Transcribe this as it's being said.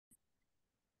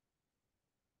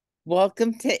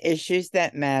Welcome to Issues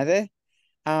That Matter.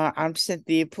 I'm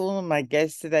Cynthia Poole, and my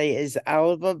guest today is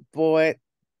Oliver Boyd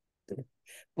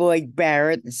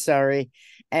Barrett. Sorry,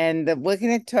 and we're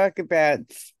going to talk about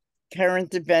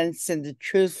current events and the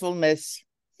truthfulness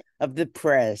of the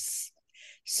press.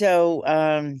 So,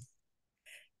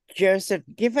 Joseph,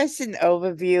 give us an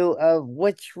overview of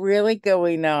what's really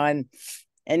going on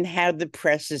and how the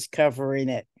press is covering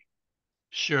it.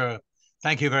 Sure.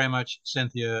 Thank you very much,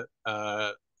 Cynthia.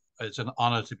 It's an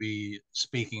honor to be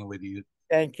speaking with you.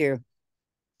 Thank you.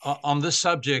 On this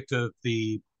subject of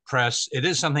the press, it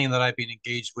is something that I've been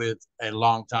engaged with a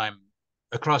long time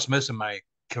across most of my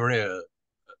career,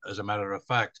 as a matter of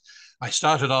fact. I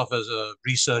started off as a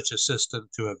research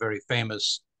assistant to a very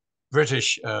famous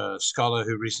British scholar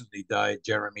who recently died,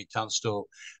 Jeremy Tunstall.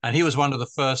 And he was one of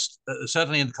the first,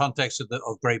 certainly in the context of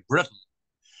Great Britain,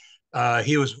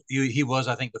 he was,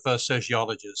 I think, the first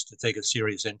sociologist to take a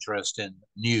serious interest in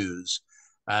news,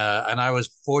 and I was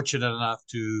fortunate enough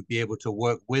to be able to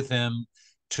work with him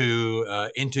to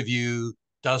interview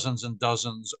dozens and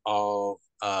dozens of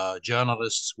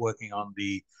journalists working on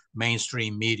the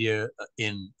mainstream media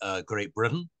in Great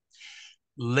Britain.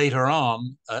 Later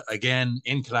on, again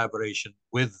in collaboration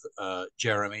with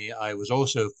Jeremy, I was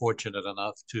also fortunate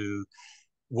enough to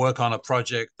work on a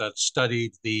project that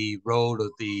studied the role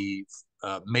of the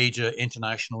major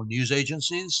international news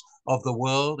agencies of the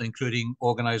world, including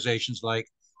organizations like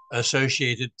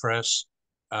Associated Press,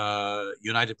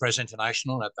 United Press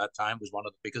International at that time was one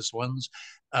of the biggest ones,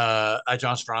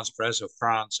 Agence France Presse of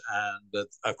France, and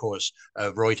of course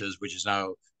Reuters, which is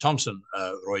now Thomson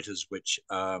Reuters, which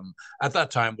at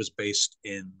that time was based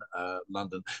in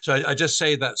London. So I just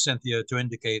say that, Cynthia, to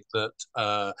indicate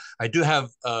that I do have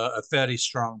a fairly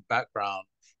strong background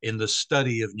in the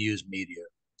study of news media.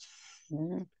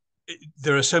 Mhm.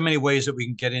 There are so many ways that we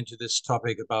can get into this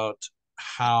topic about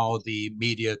how the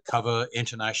media cover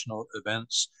international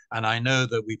events. And I know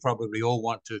that we probably all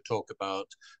want to talk about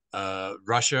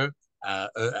Russia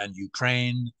and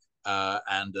Ukraine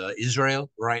and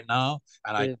Israel right now.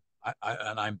 And Yeah.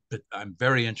 I'm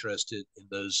very interested in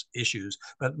those issues.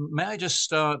 But may I just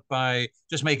start by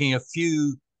just making a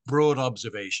few broad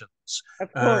observations? Of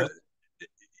Uh, course.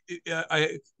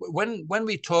 when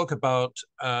we talk about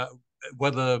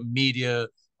whether media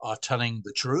are telling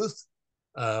the truth,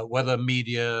 whether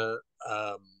media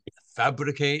um,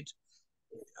 fabricate,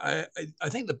 I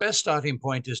think the best starting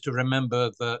point is to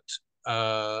remember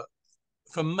that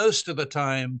for most of the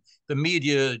time, the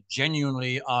media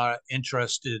genuinely are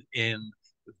interested in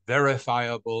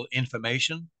verifiable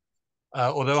information.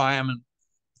 Although I am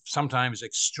sometimes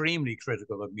extremely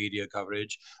critical of media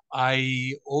coverage,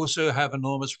 I also have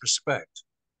enormous respect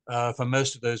for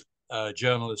most of those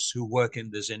journalists who work in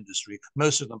this industry.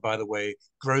 Most of them, by the way,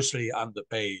 grossly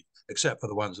underpaid, except for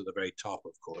the ones at the very top,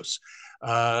 of course.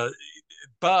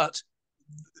 But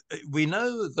we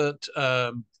know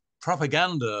that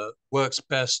propaganda works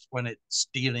best when it's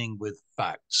dealing with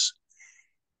facts.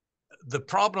 The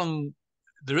problem,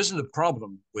 there isn't a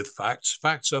problem with facts.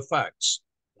 Facts are facts.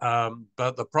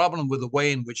 But the problem with the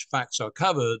way in which facts are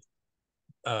covered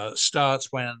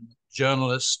starts when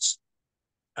journalists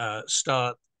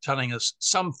start telling us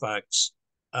some facts,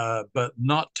 but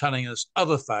not telling us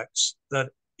other facts that,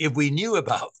 if we knew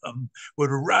about them, would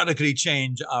radically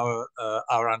change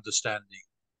our understanding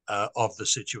of the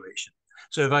situation.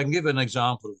 So, if I can give an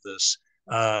example of this,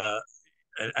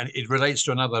 and it relates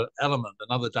to another element,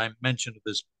 another dimension of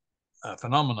this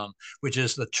phenomenon, which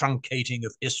is the truncating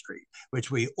of history,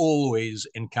 which we always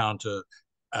encounter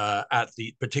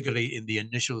particularly in the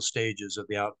initial stages of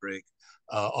the outbreak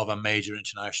of a major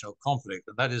international conflict.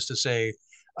 And that is to say,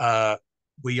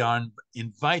 we are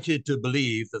invited to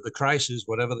believe that the crisis,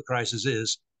 whatever the crisis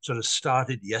is, sort of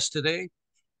started yesterday.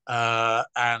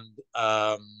 And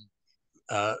uh,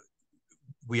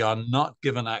 we are not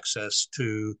given access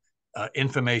to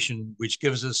information which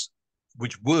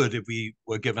would, if we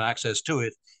were given access to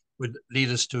it, would lead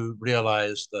us to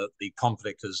realize that the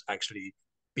conflict has actually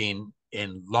been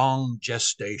in long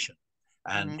gestation,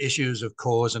 and Mhm. issues of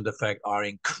cause and effect are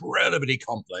incredibly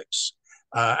complex.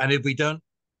 And if we are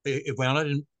not,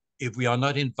 if we are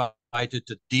not invited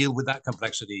to deal with that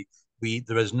complexity,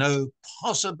 there is no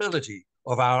possibility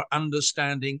of our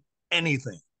understanding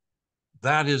anything.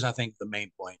 That is, I think, the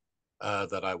main point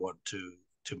that I want to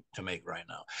make right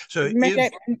now. So May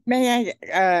if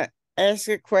I ask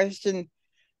a question?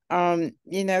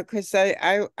 Because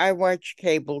I watch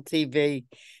cable TV.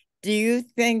 Do you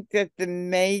think that the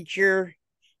major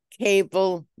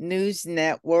cable news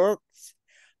networks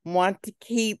want to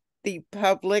keep the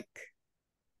public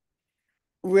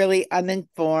really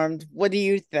uninformed? What do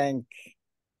you think?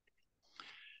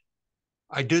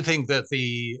 I do think that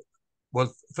the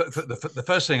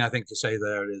first thing I think to say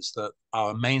there is that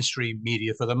our mainstream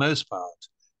media, for the most part,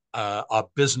 are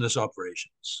business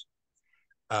operations.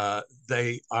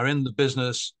 They are in the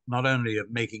business not only of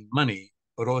making money,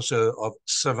 but also of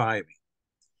surviving.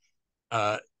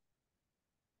 Uh,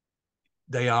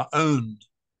 they are owned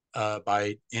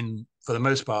for the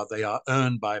most part, they are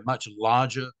owned by much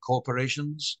larger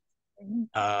corporations.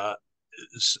 Uh,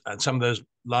 and some of those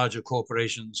larger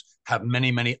corporations have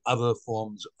many other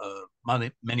forms of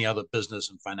money, many other business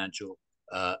and financial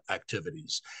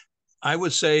activities. I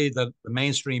would say that the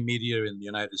mainstream media in the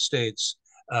United States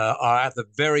are at the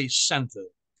very center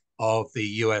of the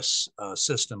US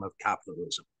system of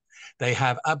capitalism. They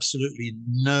have absolutely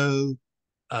no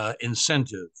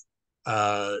incentive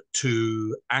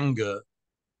to anger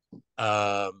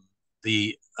um,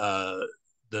 the, uh,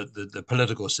 the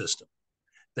political system.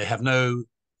 They have no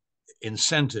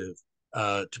incentive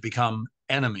to become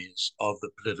enemies of the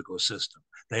political system.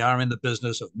 They are in the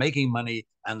business of making money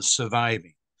and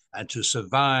surviving. And to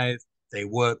survive, they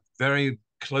work very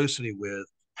closely with,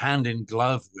 hand in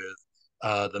glove with,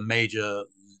 the major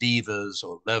levers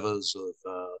of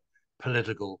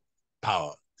political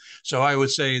power. So I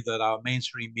would say that our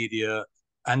mainstream media,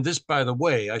 and this, by the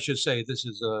way, I should say this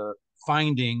is a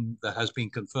finding that has been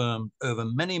confirmed over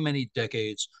many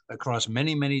decades across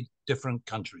many different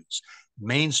countries.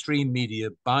 Mainstream media,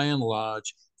 by and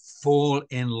large, fall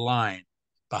in line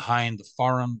behind the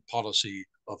foreign policy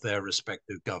of their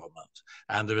respective government.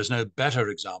 And there is no better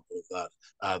example of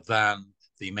that than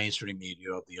the mainstream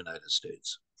media of the United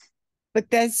States. But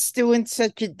that's doing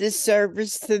such a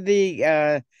disservice to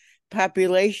the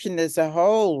population as a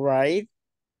whole, right?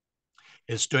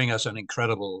 It's doing us an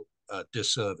incredible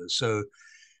disservice. So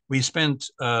we spent,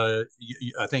 I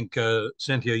think,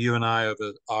 Cynthia, you and I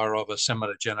are of a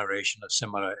similar generation, a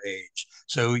similar age.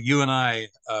 So you and I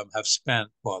have spent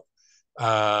what?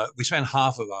 We spent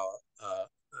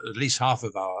at least half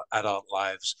of our adult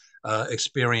lives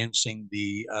experiencing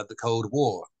the Cold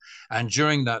War. And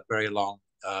during that very long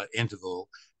interval,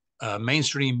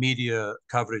 mainstream media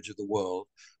coverage of the world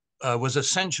was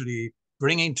essentially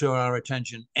bringing to our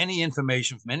attention any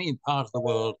information from any part of the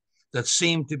world that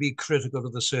seemed to be critical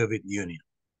of the Soviet Union,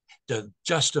 that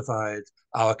justified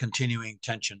our continuing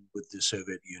tension with the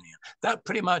Soviet Union. That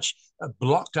pretty much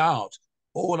blocked out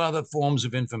all other forms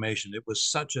of information. It was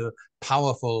such a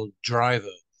powerful driver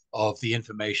of the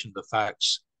information, the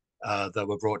facts that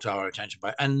were brought to our attention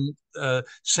by. And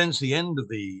since the end of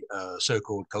the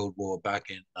so-called Cold War back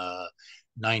in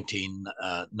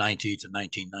 1990 to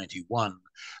 1991,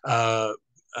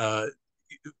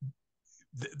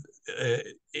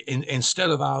 instead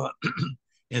of our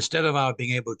instead of our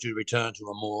being able to return to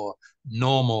a more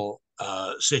normal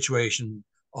situation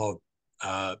of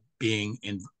being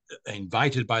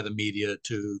invited by the media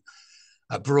to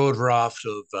a broad raft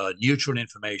of neutral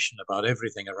information about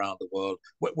everything around the world,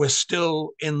 we're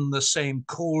still in the same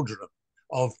cauldron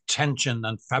of tension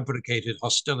and fabricated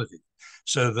hostility.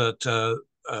 So that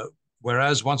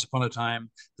whereas once upon a time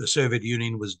the Soviet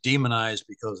Union was demonized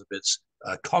because of its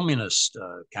communist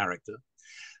character,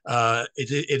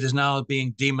 it is now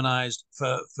being demonized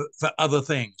for other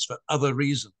things, for other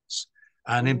reasons.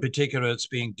 And in particular, it's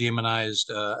being demonized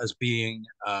as being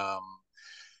a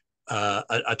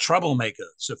troublemaker,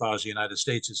 so far as the United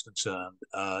States is concerned,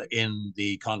 in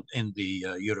the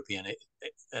European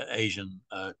Asian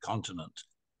continent.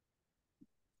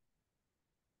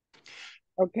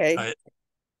 Okay,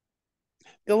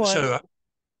 go on. So,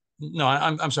 no,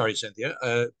 I'm sorry, Cynthia.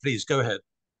 Please go ahead.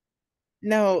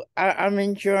 No, I'm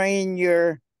enjoying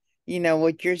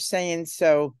what you're saying.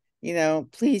 So,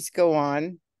 please go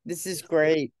on. This is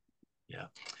great. Yeah.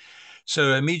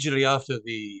 So immediately after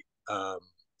the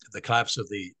collapse of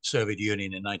the Soviet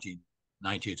Union in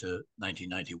 1990 to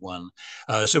 1991.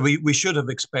 So we should have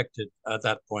expected at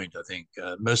that point, I think,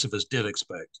 most of us did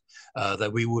expect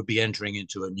that we would be entering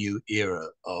into a new era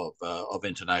of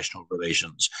international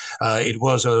relations. It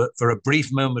was for a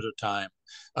brief moment of time,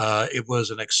 it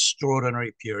was an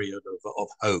extraordinary period of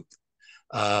hope.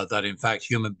 That in fact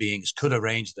human beings could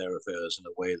arrange their affairs in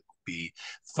a way that would be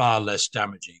far less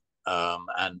damaging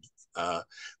and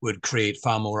would create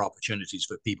far more opportunities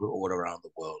for people all around the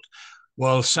world.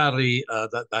 Well, sadly,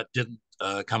 that didn't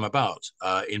come about.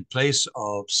 In place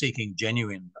of seeking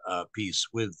genuine peace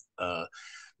with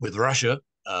Russia,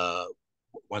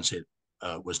 once it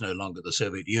was no longer the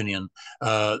Soviet Union,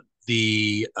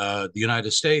 the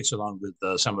United States, along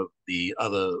with some of the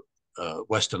other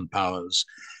Western powers,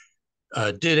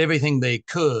 did everything they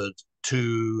could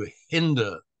to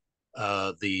hinder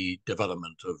the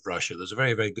development of Russia. There's a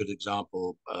very, very good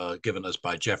example given us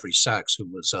by Jeffrey Sachs, who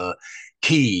was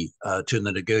key to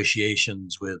the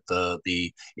negotiations with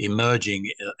the emerging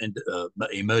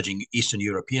Eastern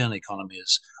European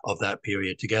economies of that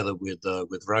period, together with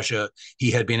Russia.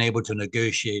 He had been able to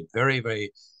negotiate very,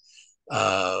 very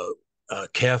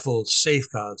careful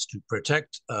safeguards to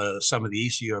protect some of the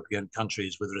Eastern European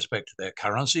countries with respect to their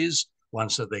currencies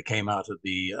once that they came out of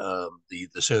the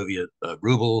Soviet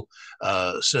ruble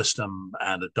system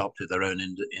and adopted their own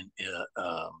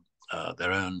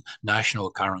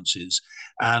national currencies.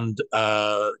 And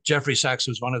Jeffrey Sachs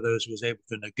was one of those who was able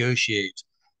to negotiate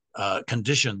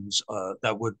conditions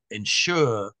that would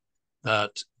ensure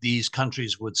that these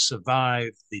countries would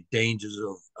survive the dangers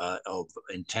of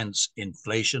intense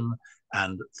inflation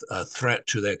and threat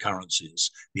to their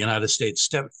currencies. The United States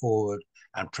stepped forward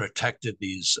and protected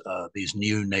these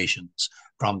new nations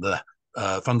from the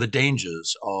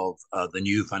dangers of the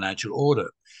new financial order.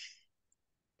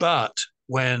 But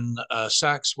when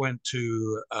Sachs went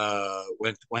to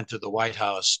the White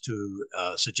House to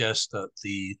suggest that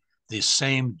the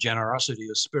same generosity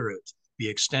of spirit be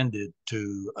extended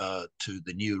to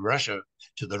the new Russia,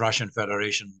 to the Russian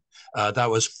Federation, that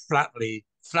was flatly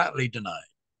denied.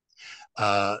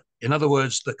 In other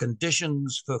words, the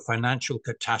conditions for financial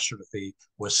catastrophe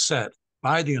were set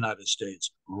by the United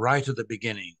States right at the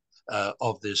beginning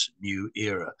of this new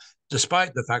era,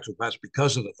 despite the fact, or perhaps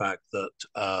because of the fact that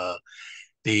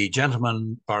the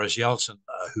gentleman, Boris Yeltsin,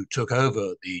 who took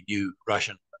over the new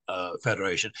Russian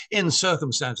Federation, in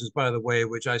circumstances, by the way,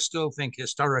 which I still think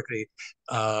historically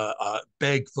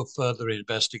beg for further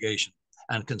investigation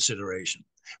and consideration,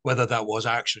 whether that was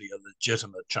actually a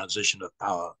legitimate transition of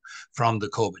power from the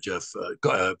Gorbachev.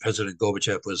 President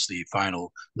Gorbachev was the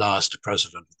last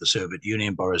president of the Soviet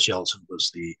Union. Boris Yeltsin was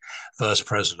the first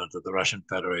president of the Russian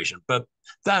Federation. But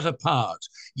that apart,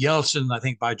 Yeltsin, I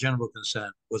think by general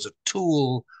consent, was a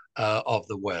tool of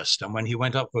the West. And when he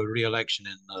went up for re-election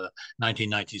in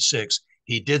 1996,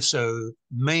 he did so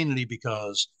mainly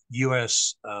because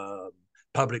U.S.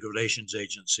 Public relations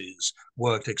agencies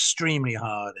worked extremely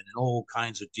hard and in all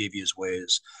kinds of devious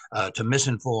ways to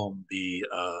misinform the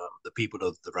people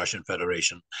of the Russian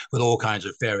Federation with all kinds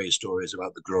of fairy stories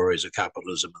about the glories of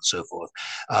capitalism and so forth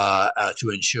to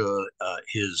ensure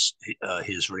his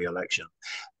re-election.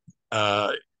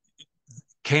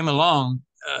 Came along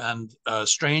and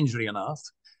strangely enough,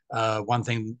 one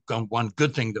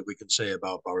good thing that we can say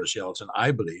about Boris Yeltsin,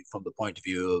 I believe, from the point of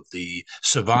view of the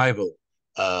survival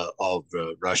of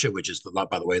Russia, which is,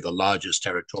 by the way, the largest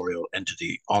territorial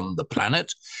entity on the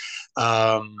planet.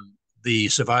 The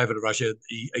survival of Russia,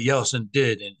 Yeltsin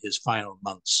did in his final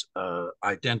months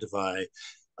identify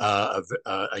a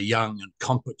young and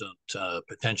competent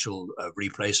potential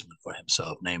replacement for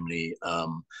himself, namely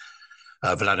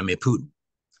Vladimir Putin.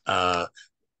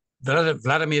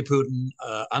 Vladimir Putin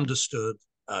understood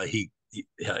he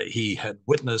had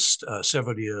witnessed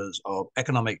several years of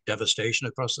economic devastation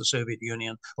across the Soviet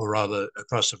Union, or rather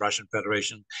across the Russian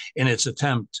Federation, in its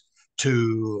attempt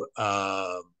to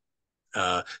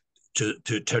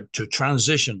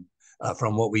transition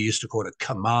from what we used to call a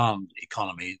command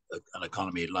economy, an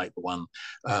economy like the one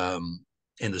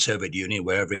in the Soviet Union,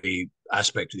 where every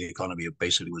aspect of the economy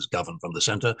basically was governed from the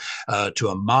center, to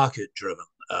a market-driven.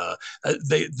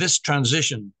 This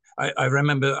transition, I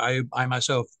remember I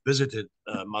myself visited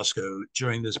Moscow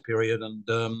during this period and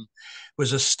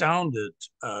was astounded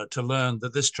to learn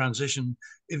that this transition,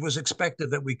 it was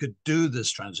expected that we could do this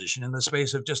transition in the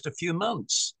space of just a few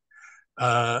months.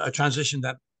 A transition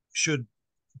that should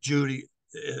duly,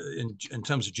 in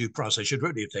terms of due process, should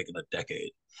really have taken a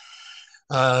decade.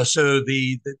 So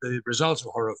the results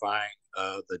were horrifying.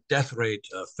 The death rate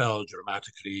fell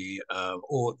dramatically,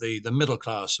 or the middle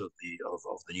class of the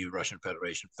new Russian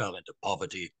Federation fell into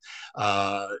poverty.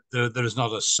 There is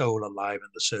not a soul alive in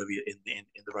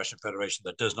the Russian Federation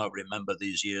that does not remember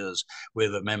these years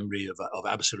with a memory of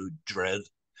absolute dread.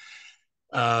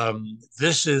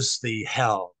 This is the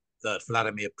hell that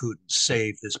Vladimir Putin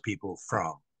saved his people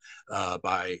from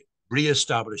by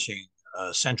reestablishing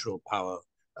central power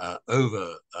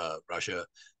over Russia,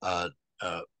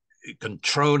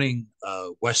 controlling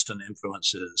Western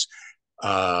influences,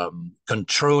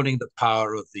 controlling the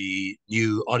power of the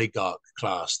new oligarch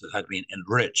class that had been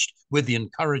enriched with the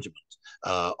encouragement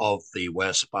of the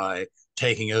West by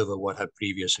taking over what had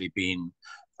previously been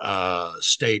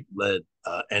state-led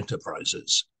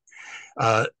enterprises.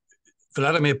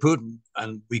 Vladimir Putin,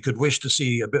 and we could wish to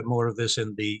see a bit more of this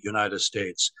in the United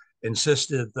States,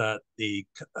 insisted that a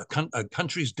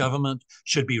country's government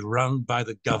should be run by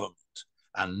the government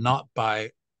and not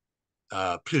by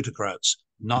plutocrats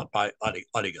not by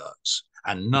oligarchs,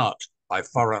 and not by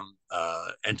foreign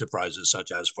enterprises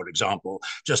such as, for example,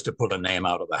 just to pull a name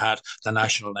out of the hat, the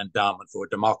National Endowment for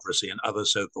Democracy and other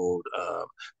so-called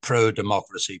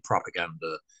pro-democracy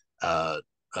propaganda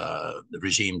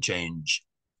regime change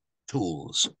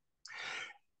tools.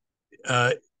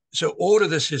 So all of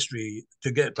this history,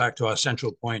 to get back to our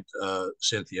central point,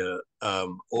 Cynthia,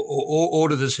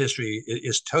 all of this history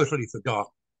is totally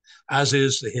forgotten, as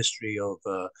is the history of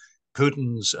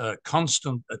Putin's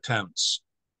constant attempts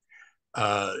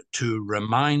to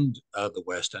remind the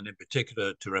West, and in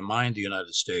particular to remind the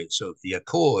United States of the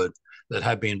accord that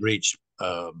had been reached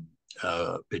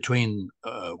between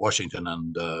Washington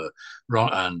and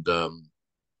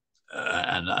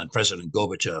President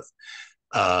Gorbachev,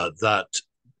 that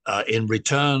in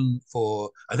return for,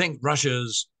 I think,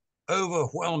 Russia's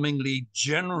overwhelmingly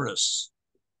generous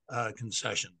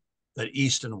concession that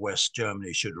East and West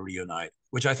Germany should reunite,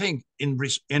 which I think in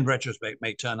retrospect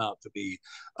may turn out to be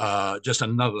just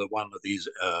another one of these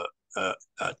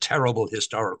terrible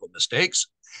historical mistakes.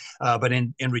 But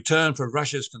in return for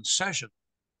Russia's concession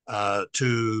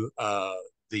to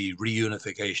the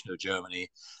reunification of Germany,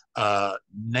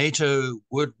 NATO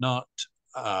would not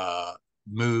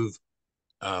move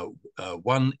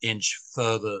 1 inch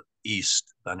further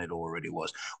east than it already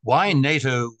was. Why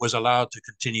NATO was allowed to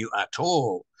continue at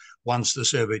all once the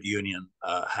Soviet Union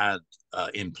had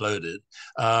imploded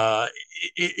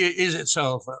is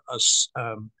itself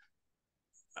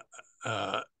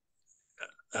a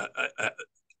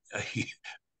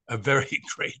very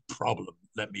great problem,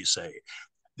 let me say.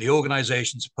 The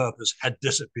organization's purpose had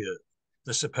disappeared.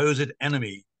 The supposed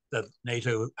enemy that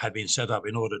NATO had been set up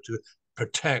in order to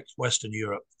protect Western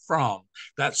Europe from,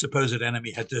 that supposed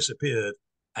enemy had disappeared,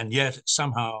 and yet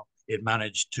somehow it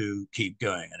managed to keep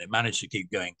going. And it managed to keep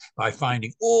going by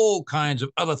finding all kinds of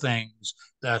other things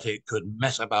that it could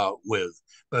mess about with,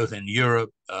 both in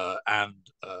Europe and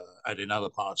in other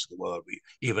parts of the world.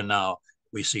 Even now,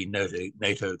 we see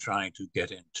NATO trying to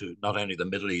get into not only the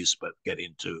Middle East, but get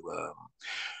into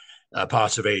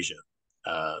parts of Asia,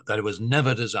 that it was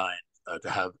never designed to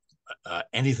have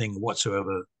anything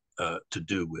whatsoever to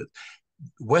do with.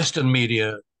 Western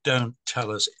media don't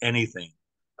tell us anything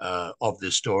of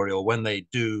this story, or when they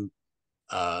do,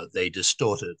 they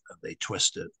distort it and they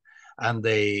twist it, and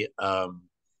they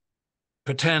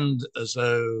pretend as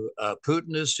though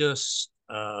Putin is just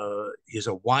he's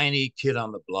a whiny kid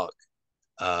on the block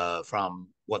from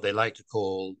what they like to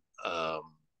call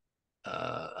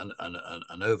an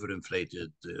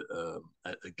overinflated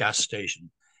gas station,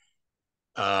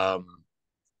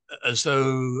 as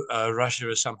though Russia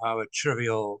is somehow a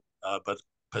trivial but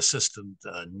persistent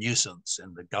nuisance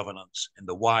in the governance, in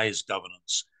the wise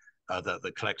governance that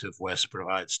the collective West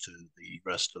provides to the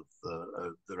rest of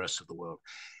the world.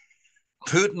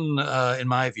 Putin, in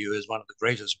my view, is one of the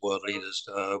greatest world leaders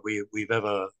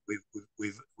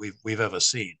we've ever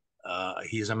seen.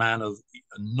 He's a man of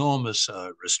enormous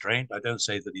restraint. I don't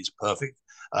say that he's perfect.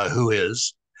 Who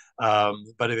is?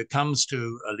 But if it comes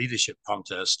to a leadership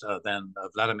contest, then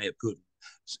Vladimir Putin,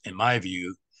 in my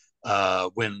view,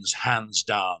 wins hands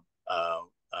down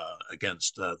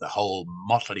against the whole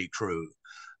motley crew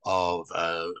of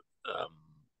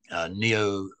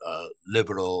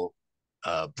neo-liberal,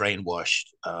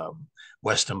 brainwashed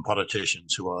Western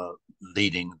politicians who are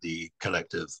leading the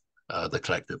collective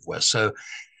West. So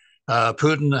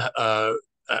Putin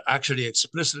actually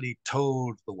explicitly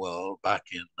told the world back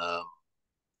in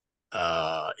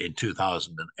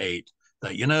 2008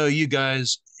 that, you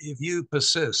guys, if you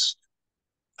persist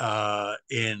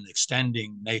in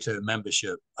extending NATO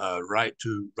membership right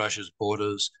to Russia's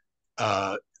borders,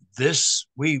 this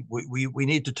we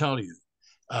need to tell you,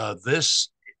 this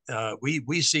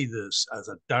we see this as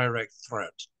a direct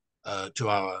threat to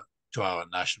our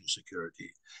national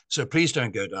security. So please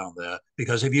don't go down there,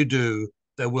 because if you do,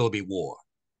 there will be war.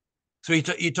 So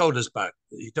he told us that back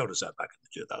in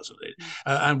 2008.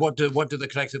 And what did the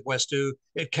collective West do?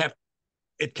 It kept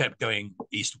going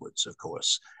eastwards, of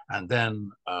course. And then,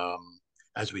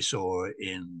 as we saw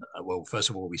first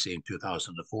of all, we see in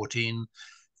 2014,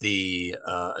 the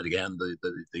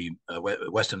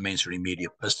Western mainstream media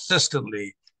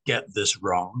persistently get this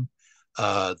wrong.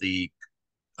 Towards the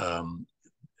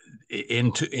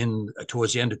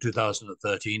end of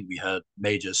 2013, we had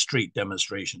major street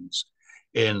demonstrations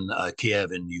in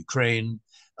Kiev in Ukraine.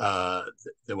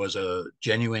 There was a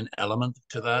genuine element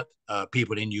to that.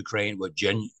 People in Ukraine were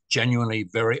genuinely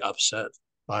very upset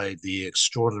by the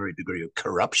extraordinary degree of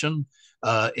corruption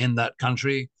in that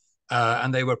country,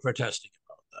 and they were protesting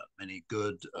about that. many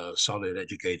good, solid,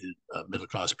 educated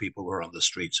middle-class people were on the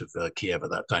streets of Kiev at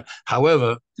that time.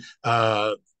 However,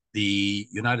 the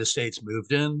United States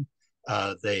moved in.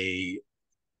 They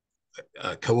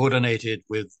coordinated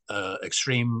with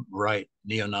extreme right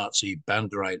neo-Nazi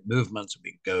Banderite movements.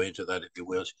 We can go into that if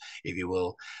you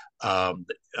will, um,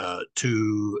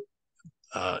 to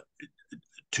uh,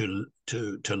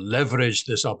 to leverage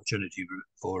this opportunity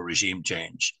for regime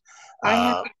change. I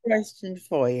have a question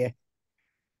for you.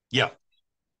 Yeah.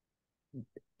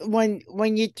 When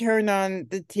you turn on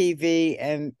the TV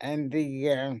and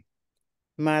the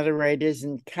moderators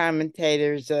and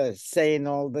commentators saying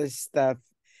all this stuff,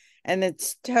 and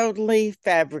it's totally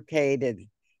fabricated.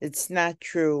 It's not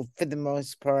true for the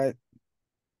most part.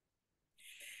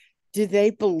 Do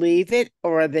they believe it,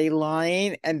 or are they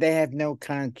lying and they have no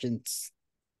conscience?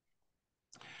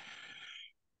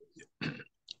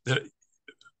 The,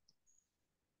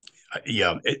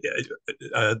 yeah.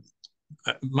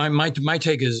 My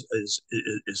take is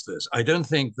this. I don't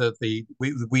think that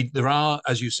we there are,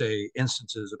 as you say,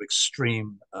 instances of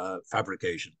extreme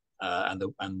fabrication, and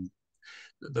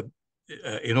the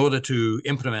in order to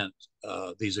implement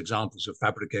these examples of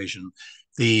fabrication,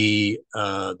 the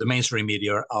mainstream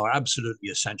media are absolutely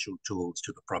essential tools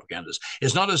to the propagandists.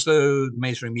 It's not as though the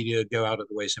mainstream media go out of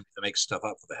the way simply to make stuff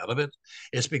up for the hell of it.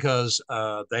 It's because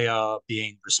they are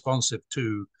being responsive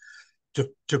to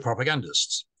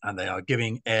propagandists, and they are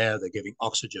giving air, they're giving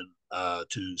oxygen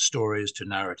to stories, to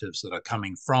narratives that are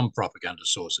coming from propaganda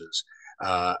sources,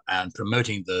 and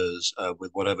promoting those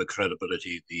with whatever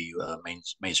credibility the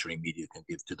mainstream media can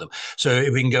give to them. So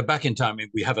if we can go back in time,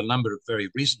 we have a number of very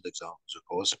recent examples, of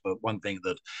course, but one thing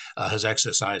that has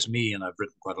exercised me, and I've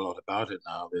written quite a lot about it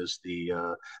now, is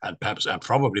and perhaps, and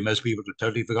probably most people have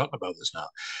totally forgotten about this now,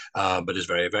 but it's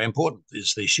very, very important,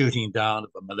 is the shooting down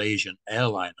of a Malaysian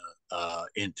airliner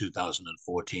in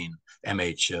 2014,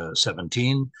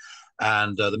 MH17.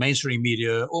 And the mainstream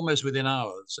media, almost within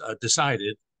hours,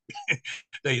 decided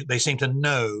they seem to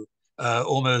know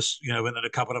almost, within a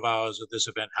couple of hours of this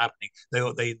event happening.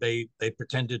 They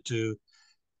pretended to.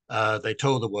 They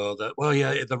told the world that, well,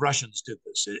 yeah, the Russians did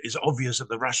this. It's obvious that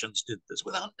the Russians did this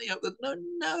without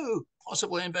no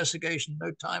possible investigation,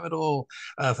 no time at all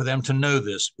for them to know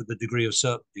this with the degree of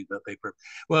certainty that they.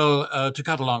 Well, to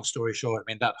cut a long story short, I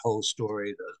mean, that whole story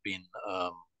has been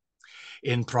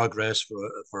in progress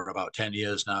for about 10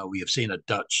 years now. We have seen a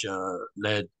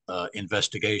Dutch-led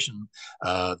investigation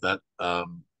that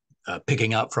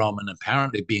picking up from and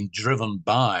apparently being driven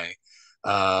by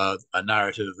a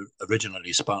narrative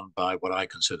originally spun by what I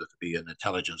consider to be an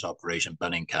intelligence operation,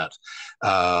 Bellingcat.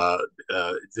 That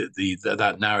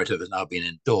narrative has now been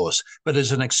endorsed, but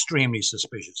it's an extremely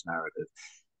suspicious narrative.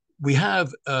 We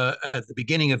have, at the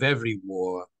beginning of every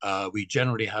war, we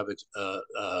generally have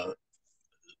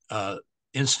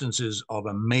instances of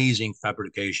amazing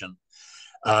fabrication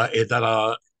that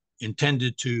are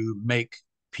intended to make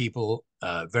people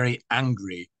very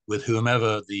angry with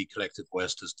whomever the collective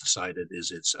West has decided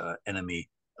is its enemy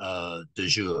de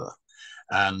jure.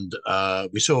 And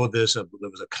we saw this, there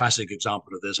was a classic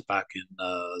example of this back in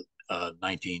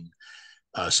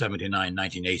 1979,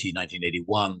 1980,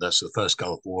 1981. That's the first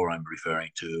Gulf War I'm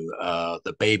referring to,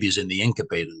 the babies in the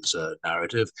incubators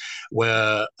narrative,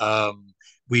 where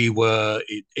we were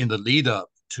in the lead up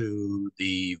to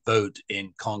the vote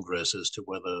in Congress as to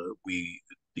whether the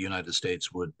United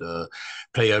States would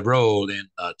play a role in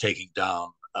taking down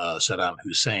Saddam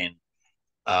Hussein.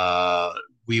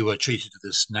 We were treated to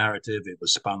this narrative. It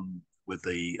was spun with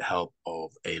the help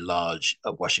of a large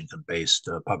Washington-based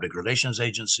public relations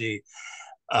agency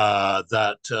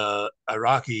that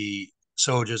Iraqi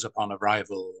soldiers, upon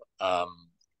arrival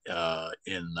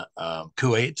in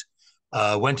Kuwait,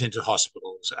 went into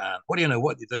hospitals. And what do you know?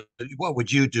 What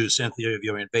would you do, Cynthia, if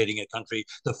you're invading a country?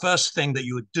 The first thing that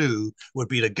you would do would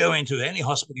be to go into any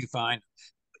hospital you find.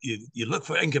 You look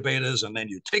for incubators, and then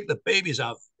you take the babies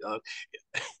out.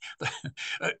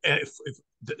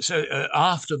 So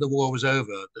after the war was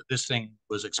over, this thing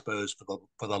was exposed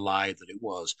for the lie that it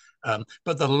was.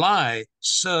 But the lie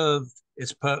served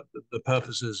the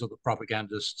purposes of the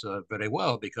propagandists very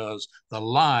well, because the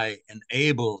lie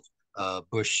enabled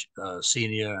Bush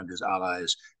Senior and his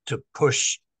allies to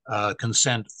push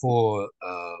consent for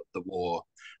the war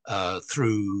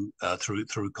through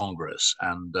Congress,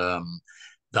 and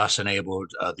thus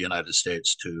enabled the United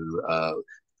States to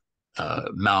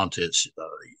mount its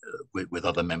with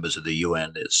other members of the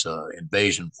UN, its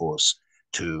invasion force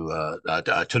to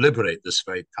liberate this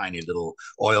very tiny little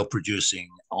oil-producing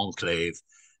enclave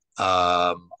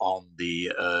on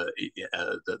the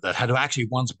that had actually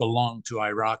once belonged to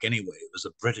Iraq anyway. It was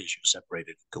the British who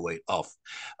separated Kuwait off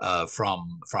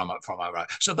from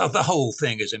Iraq. So the whole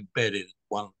thing is embedded in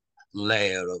one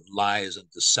layer of lies and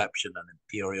deception and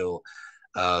imperial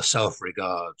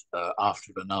self-regard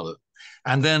after another.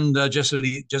 And then just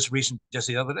the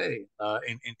other day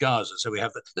in Gaza. So we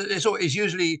have it's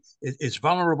usually it's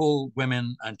vulnerable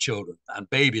women and children and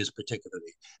babies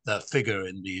particularly that figure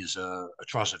in these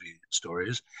atrocity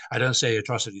stories. I don't say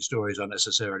atrocity stories are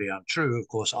necessarily untrue. Of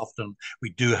course, often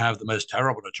we do have the most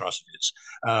terrible atrocities.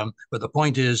 But the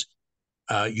point is,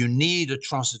 you need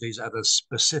atrocities at a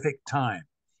specific time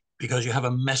because you have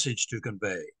a message to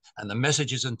convey. And the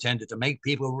message is intended to make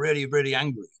people really, really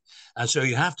angry. And so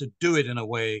you have to do it in a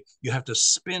way, you have to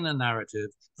spin a narrative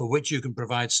for which you can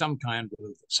provide some kind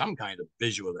of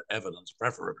visual evidence,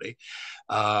 preferably,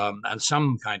 and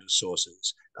some kind of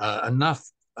sources, enough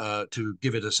to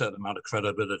give it a certain amount of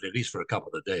credibility, at least for a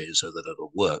couple of days, so that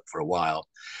it'll work for a while.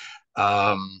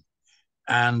 So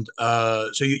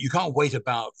you can't wait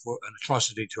about for an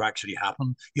atrocity to actually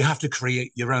happen. You have to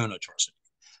create your own atrocity.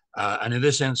 And in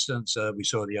this instance, we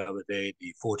saw the other day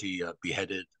the 40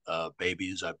 beheaded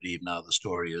babies. I believe now the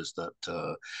story is that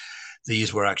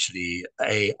these were actually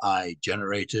AI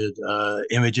generated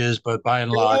images, but by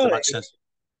and large, they're Really? much sensitive.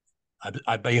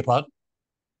 I beg your pardon?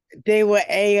 They were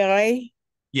AI?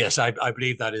 Yes, I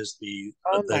believe that is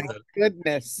Oh my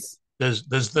goodness.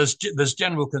 there's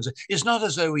general concern. It's not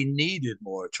as though we needed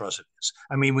more atrocities.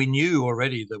 I mean, we knew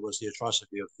already there was the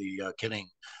atrocity of the killing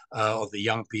of the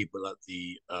young people at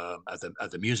the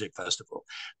music festival,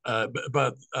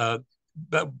 but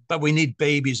we need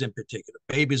babies in particular.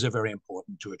 Babies are very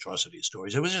important to atrocity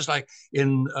stories. It was just like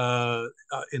in the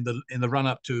run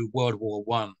up to World War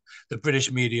One, the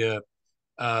British media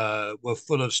were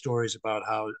full of stories about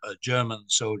how German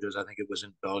soldiers, I think it was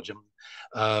in Belgium,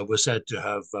 were said to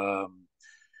have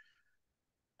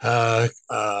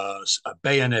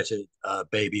bayoneted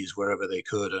babies wherever they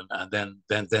could, and then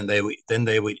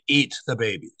they would eat the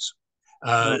babies.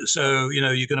 Oh, So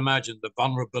you can imagine the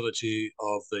vulnerability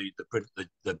of the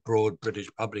broad British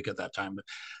public at that time.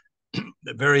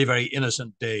 The very, very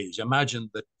innocent days. Imagine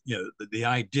that the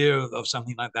idea of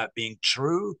something like that being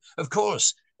true. Of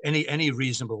course, any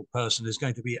reasonable person is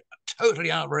going to be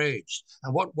totally outraged.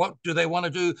 And what do they want to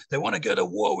do? They want to go to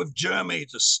war with Germany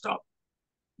to stop.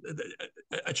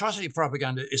 Atrocity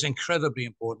propaganda is incredibly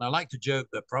important. I like to joke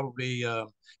that probably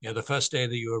the first day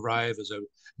that you arrive as a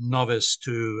novice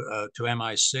to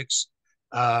MI6,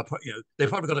 they've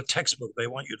probably got a textbook. They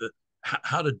want you to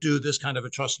how to do this kind of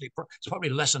atrocity. It's probably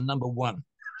lesson number one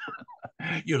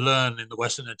you learn in the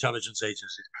Western intelligence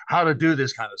agencies, how to do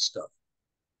this kind of stuff.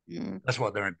 mm, That's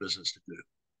what they're in business to do.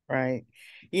 right.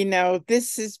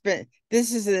 This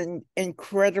is an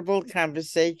incredible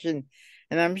conversation,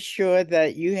 and I'm sure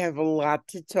that you have a lot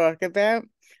to talk about,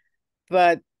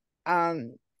 but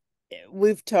um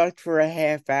we've talked for a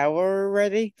half hour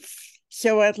already.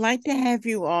 So I'd like to have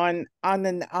you on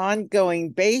an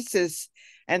ongoing basis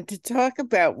and to talk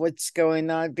about what's going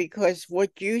on because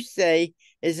what you say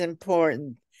is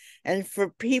important. And for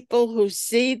people who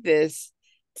see this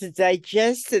to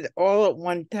digest it all at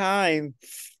one time,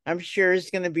 I'm sure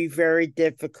it's going to be very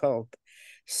difficult.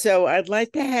 So I'd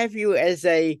like to have you as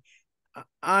a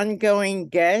ongoing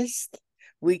guest.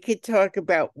 We could talk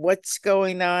about what's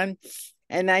going on.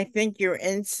 And I think your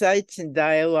insights and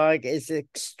dialogue is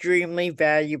extremely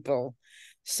valuable.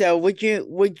 So okay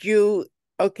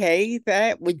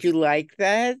that? Would you like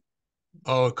that?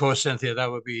 Oh, of course, Cynthia, that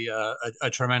would be a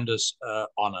tremendous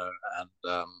honor,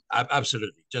 and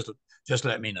absolutely, just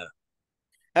let me know.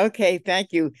 Okay,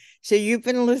 thank you. So you've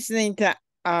been listening to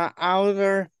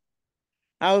Oliver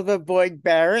Boyd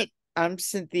Barrett. I'm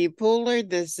Cynthia Pooler.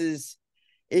 This is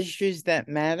Issues That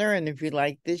Matter. And if you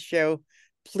like this show,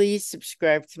 please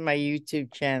subscribe to my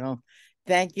YouTube channel.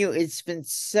 Thank you. It's been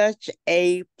such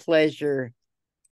a pleasure